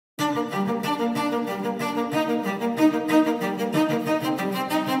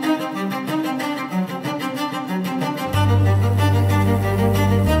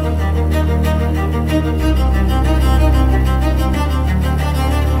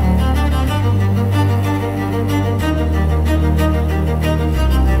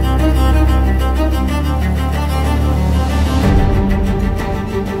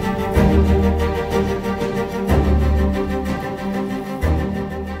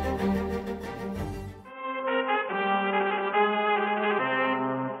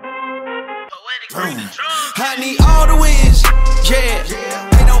I need all the wins, yeah.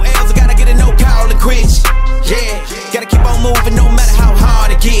 Ain't no L's, I gotta get a no call and quits, yeah. Gotta keep on moving no matter how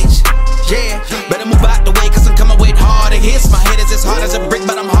hard it gets, yeah. Better move out the way cause I'm coming with harder hits. My head is as hard as a brick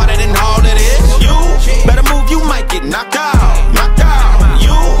but I'm harder than all it is. You better move, you might get knocked out, knocked out.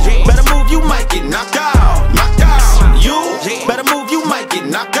 You better move, you might get knocked out, knocked out. You better move, you might get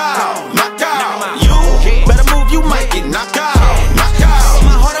knocked out, knocked out. You better move, you might get knocked out, knocked out.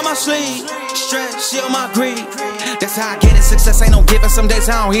 My heart on my sleeve, stress, shield my greed. That's how I get it, success ain't no giving. Some days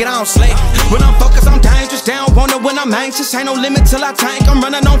I don't eat, I don't sleep. When I'm focused, I'm dangerous. They don't want it when I'm anxious. Ain't no limit till I tank. I'm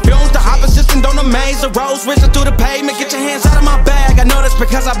running on fumes, the opposition don't amaze. The roads racing through the pavement. Get your hands out of my bag. I know that's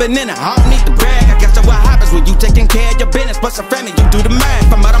because I've been in it, I don't need to brag. I guess that's what happens when you taking care of your business. But some family, you do the math.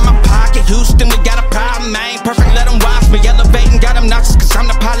 I'm out of my pocket, Houston, we got a problem. I ain't perfect, let them watch me elevating. Got them nauseous, cause I'm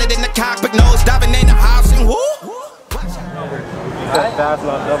the pilot in the cockpit. Nose diving in the house and whoo. You said fast,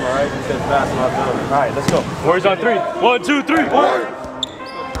 not dumb, alright? You said fast, not dumb. Alright, let's go. Warriors on 3. 1, 2, 3. Warriors!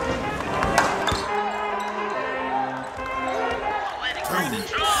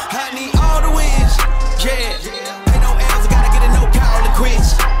 I need all the wins, yeah. Ain't no L's, I gotta get a no call and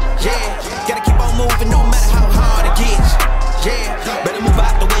quits, yeah. Gotta keep on moving no matter how hard it gets, yeah. Better move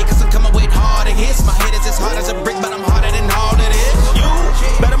out the way cause I'm coming with harder hits. My head is as hard as a brick but I'm harder than all it is. You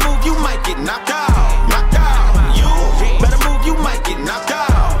better move, you might get knocked out, knocked out. You better move, you might get knocked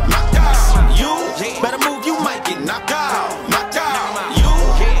out, knocked out. You better move, you might get knocked out, knocked out. You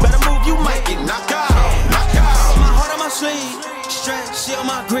better move, you might get knocked out, knocked out. My heart on my sleeve, stress, shield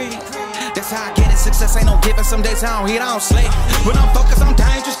my greed. That's how I get it, success ain't no giving. Some days I don't eat, I don't sleep. When I'm focused, I'm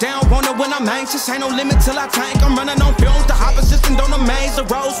dangerous. They don't want it when I'm anxious. Ain't no limit till I tank. I'm running on fumes, the opposition don't amaze. The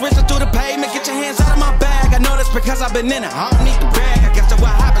roads racing through the pavement. Get your hands out of my bag. I know that's because I've been in it, I don't need to brag. I guess that's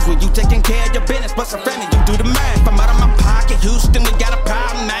what happens when you taking care of your business. But some family, you do the math. I'm out of my pocket, Houston, we got a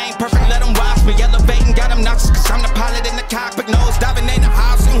problem. I ain't perfect, let them watch me elevating. Got them nauseous cause I'm the pilot in the cockpit. Nose diving in the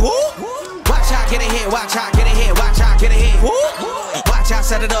house and whoo. Watch how I get ahead, watch how I get ahead, watch how I get ahead. Woo. Watch how I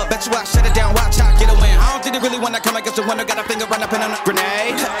set it up, bet you I shut it down. Watch how I get a win. I don't think they really wanna come against the winner. Got a finger run up in on a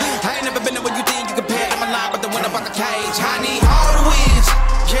grenade. I ain't never been there when you think you compare to my line, but the winner about the cage. I need all the wins,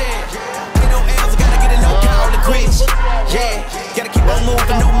 yeah. Ain't no L's, I gotta get a no call and quits, yeah. Gotta keep on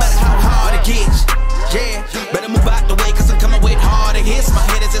moving no matter how hard it gets, yeah. Better move out the way cause I'm coming with harder hits. My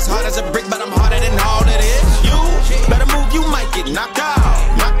head is as hard as a brick but I'm harder than all it is. You better move, you might get knocked out,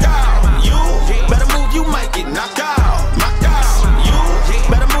 knocked out. You better move, you might get knocked out, knocked out. You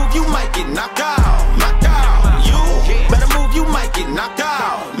better move, you might get knocked out, knocked out. You better move, you might get knocked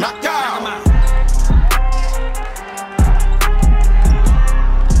out, knocked out.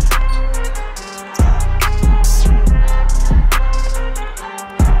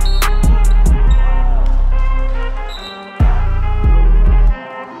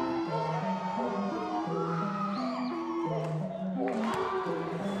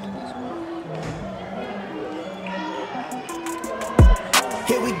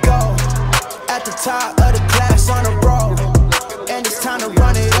 Here we go, at the top of the class on the road, and it's time to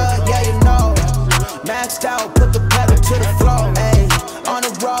run it up, yeah you know. Maxed out, put the pedal to the floor, ayy. On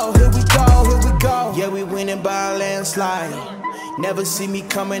the road, here we go, yeah we winning by a landslide. Never see me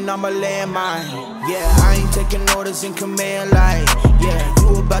coming, I'm a landmine. Yeah, I ain't taking orders in command like, yeah,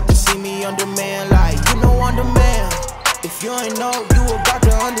 you about to see me on demand like, you know on demand. If you ain't know, you about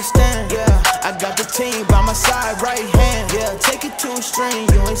to understand. Yeah, I got the team by my side, right hand. Yeah, take it to a string,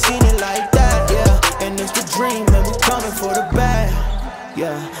 you ain't seen it like that. Yeah, and it's the dream, and we coming for the bag.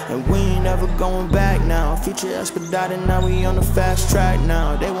 Yeah, and we ain't never going back now. Future expedited, now we on the fast track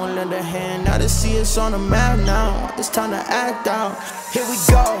now. They won't lend a hand, now they see us on the map now. It's time to act out. Here we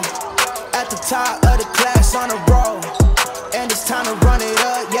go, at the top of the class on the road, and it's time to run it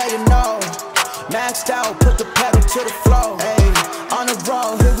up, yeah you know. Maxed out, put the pedal to the floor, ayy. On the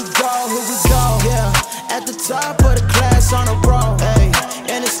road, here we go, yeah. At the top of the class on the road, ayy.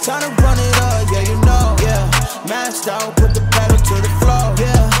 And it's time to run it up, yeah you know, yeah. Maxed out, put the pedal to the floor,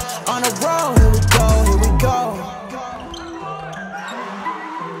 yeah. On the road, here we go.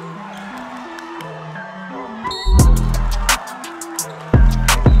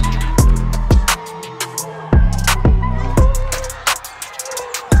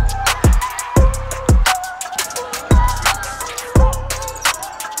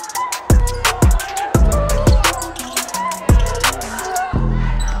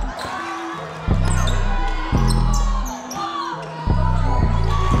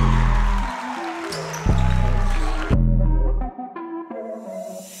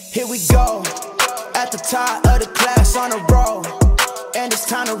 we go. At the top of the class on a roll. And it's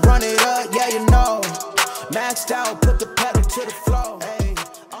time to run it up, yeah, you know. Maxed out, put the pedal to the floor.